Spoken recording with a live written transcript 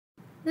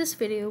This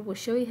video will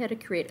show you how to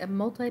create a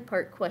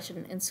multi-part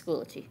question in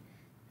Schoology.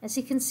 As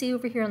you can see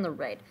over here on the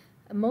right,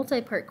 a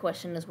multi-part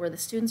question is where the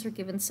students are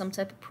given some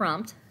type of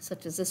prompt,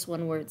 such as this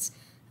one where it's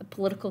a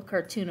political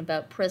cartoon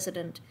about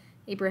President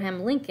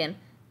Abraham Lincoln,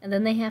 and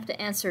then they have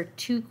to answer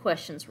two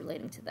questions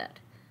relating to that.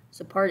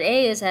 So part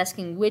A is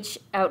asking which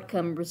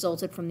outcome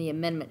resulted from the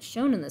amendment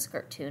shown in this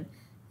cartoon,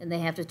 and they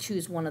have to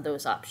choose one of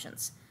those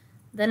options.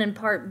 Then in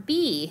part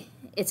B,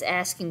 it's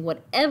asking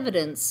what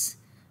evidence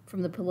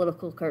from the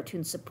political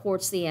cartoon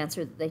supports the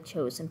answer that they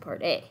chose in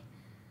part A.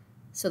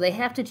 So they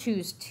have to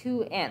choose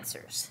two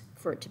answers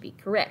for it to be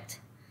correct.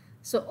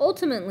 So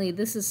ultimately,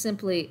 this is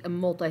simply a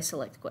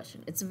multi-select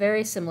question. It's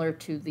very similar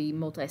to the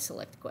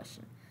multi-select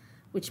question,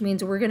 which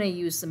means we're going to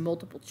use the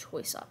multiple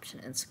choice option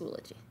in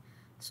Schoology.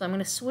 So I'm going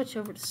to switch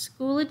over to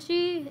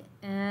Schoology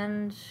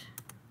and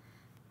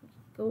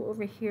go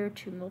over here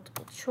to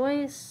multiple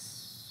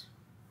choice.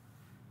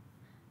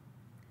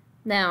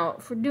 Now,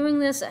 for doing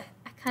this, I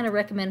kind of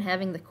recommend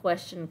having the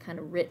question kind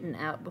of written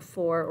out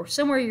before or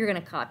somewhere you're going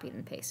to copy it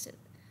and paste it.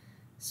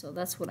 So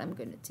that's what I'm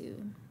going to do.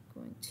 I'm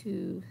going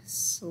to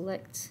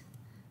select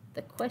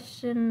the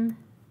question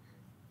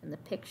and the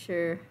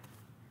picture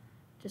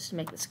just to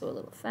make this go a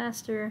little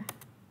faster.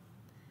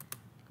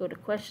 Go to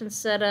question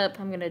setup.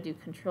 I'm going to do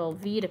Control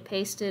V to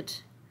paste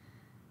it.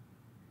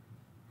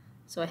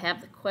 So I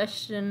have the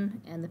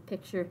question and the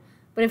picture.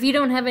 But if you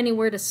don't have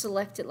anywhere to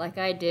select it like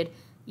I did,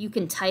 you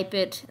can type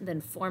it and then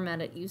format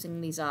it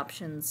using these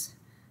options.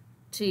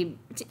 To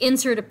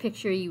insert a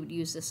picture, you would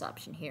use this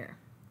option here.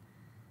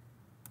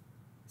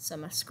 So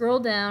I'm going to scroll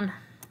down.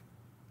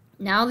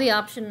 Now the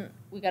option,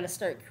 we got to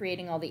start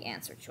creating all the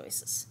answer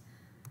choices.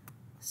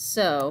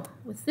 So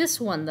with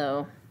this one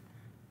though,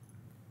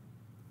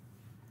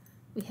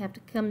 we have to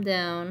come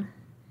down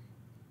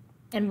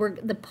and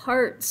the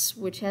parts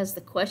which has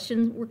the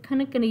question, we're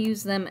kind of going to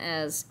use them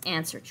as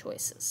answer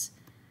choices.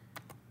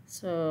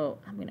 So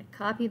I'm going to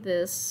copy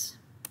this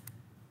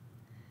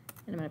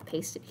and I'm going to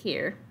paste it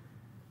here.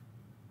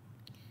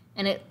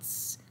 And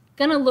it's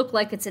going to look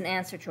like it's an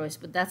answer choice,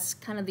 but that's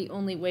kind of the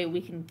only way we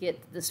can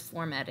get this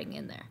formatting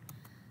in there.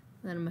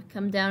 Then I'm going to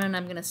come down and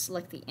I'm going to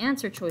select the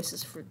answer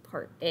choices for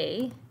part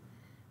A.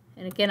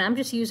 And again, I'm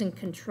just using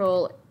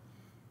Control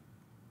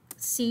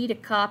C to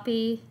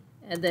copy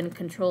and then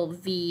Control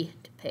V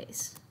to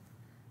paste.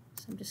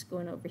 So I'm just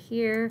going over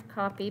here,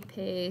 copy,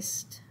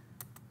 paste.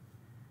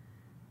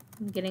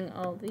 I'm getting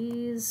all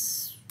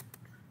these.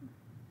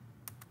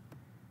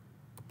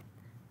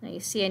 Now you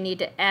see I need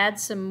to add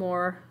some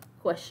more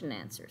question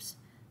answers.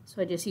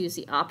 So I just use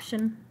the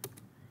option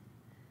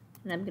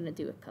and I'm going to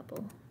do a couple.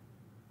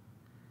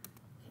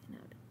 Okay, now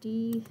to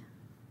D,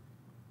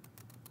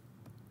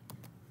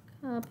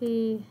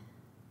 copy,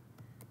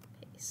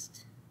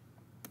 paste.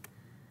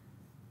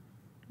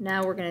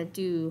 Now we're going to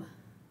do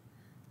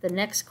the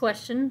next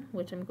question,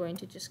 which I'm going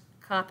to just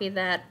copy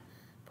that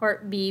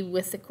part B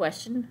with the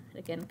question.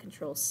 Again,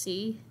 Control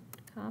C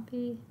to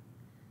copy.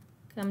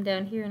 Come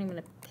down here and I'm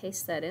going to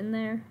paste that in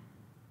there.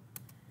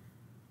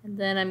 And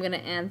then I'm going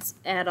to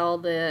add all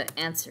the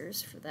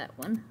answers for that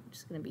one, which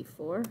is going to be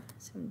 4.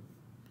 So I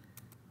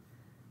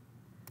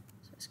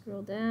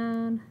scroll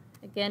down.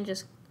 Again,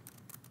 just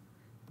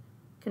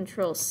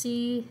Control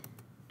C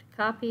to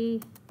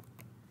copy.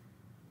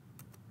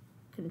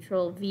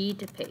 Control V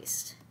to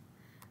paste.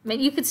 I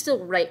mean, you could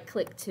still right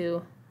click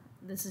too.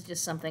 This is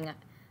just something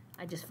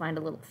I just find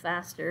a little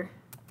faster.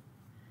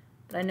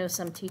 But I know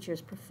some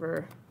teachers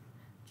prefer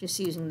just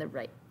using the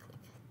right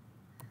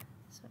click.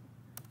 So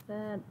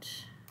that.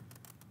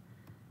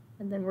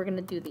 And then we're going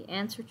to do the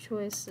answer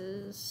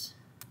choices.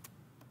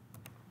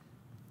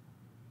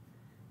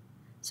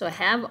 So I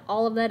have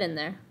all of that in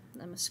there.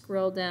 I'm going to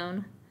scroll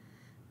down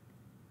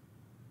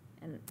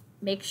and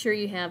make sure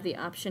you have the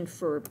option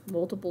for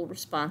multiple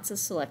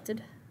responses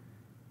selected.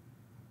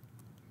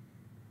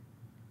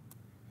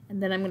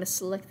 And then I'm going to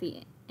select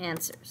the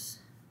answers.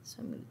 So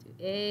I'm going to do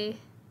A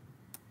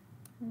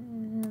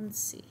and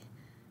C.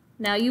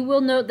 Now you will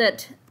note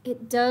that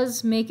it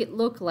does make it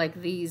look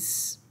like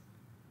these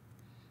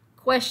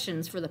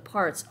questions for the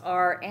parts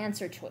are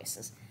answer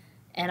choices.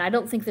 And I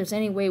don't think there's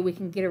any way we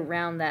can get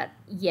around that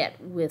yet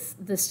with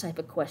this type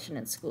of question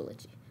in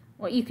Schoology.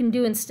 What you can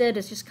do instead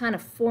is just kind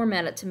of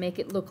format it to make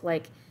it look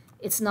like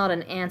it's not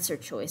an answer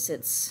choice,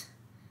 it's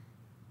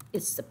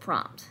the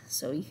prompt.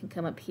 So you can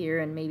come up here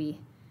and maybe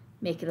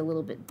make it a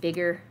little bit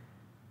bigger.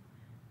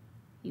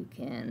 You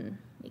can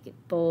make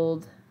it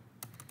bold.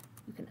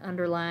 You can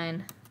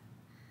underline.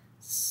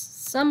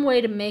 Some way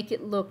to make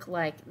it look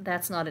like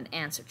that's not an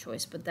answer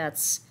choice, but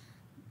that's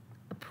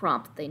a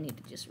prompt they need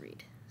to just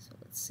read. So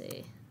let's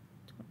say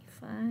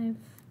 25.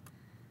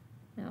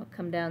 Now I'll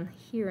come down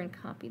here and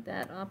copy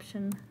that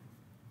option.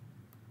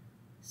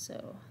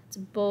 So it's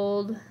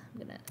bold. I'm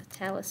going to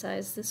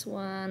italicize this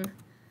one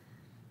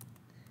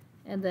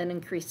and then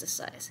increase the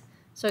size.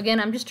 So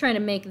again, I'm just trying to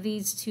make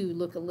these two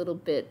look a little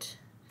bit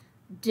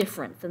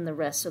different than the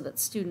rest so that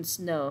students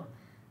know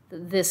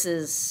that this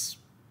is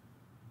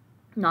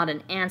not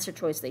an answer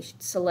choice they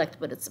should select,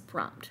 but it's a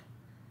prompt.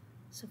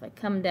 So if I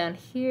come down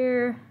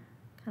here,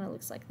 Kind of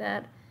looks like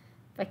that.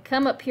 If I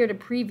come up here to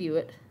preview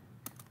it,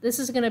 this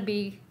is going to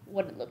be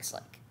what it looks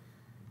like.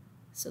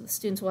 So the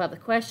students will have the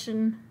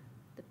question,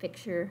 the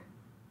picture,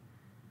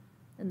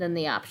 and then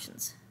the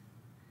options.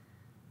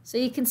 So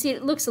you can see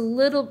it looks a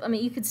little, I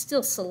mean, you could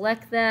still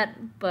select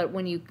that, but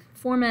when you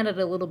format it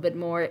a little bit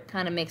more, it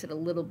kind of makes it a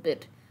little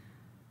bit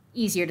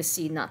easier to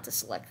see not to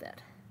select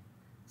that.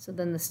 So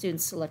then the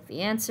students select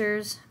the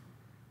answers.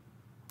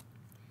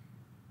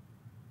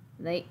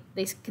 They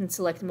can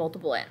select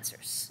multiple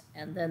answers,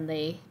 and then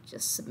they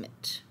just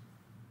submit.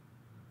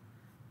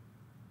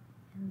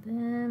 And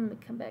then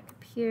we come back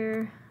up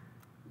here,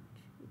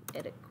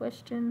 edit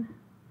question.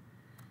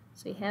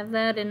 So you have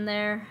that in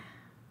there.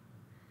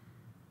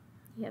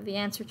 You have the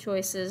answer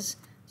choices.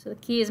 So the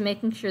key is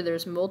making sure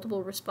there's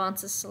multiple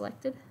responses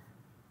selected.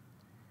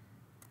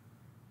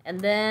 And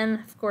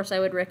then, of course, I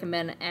would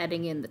recommend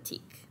adding in the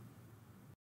TEK.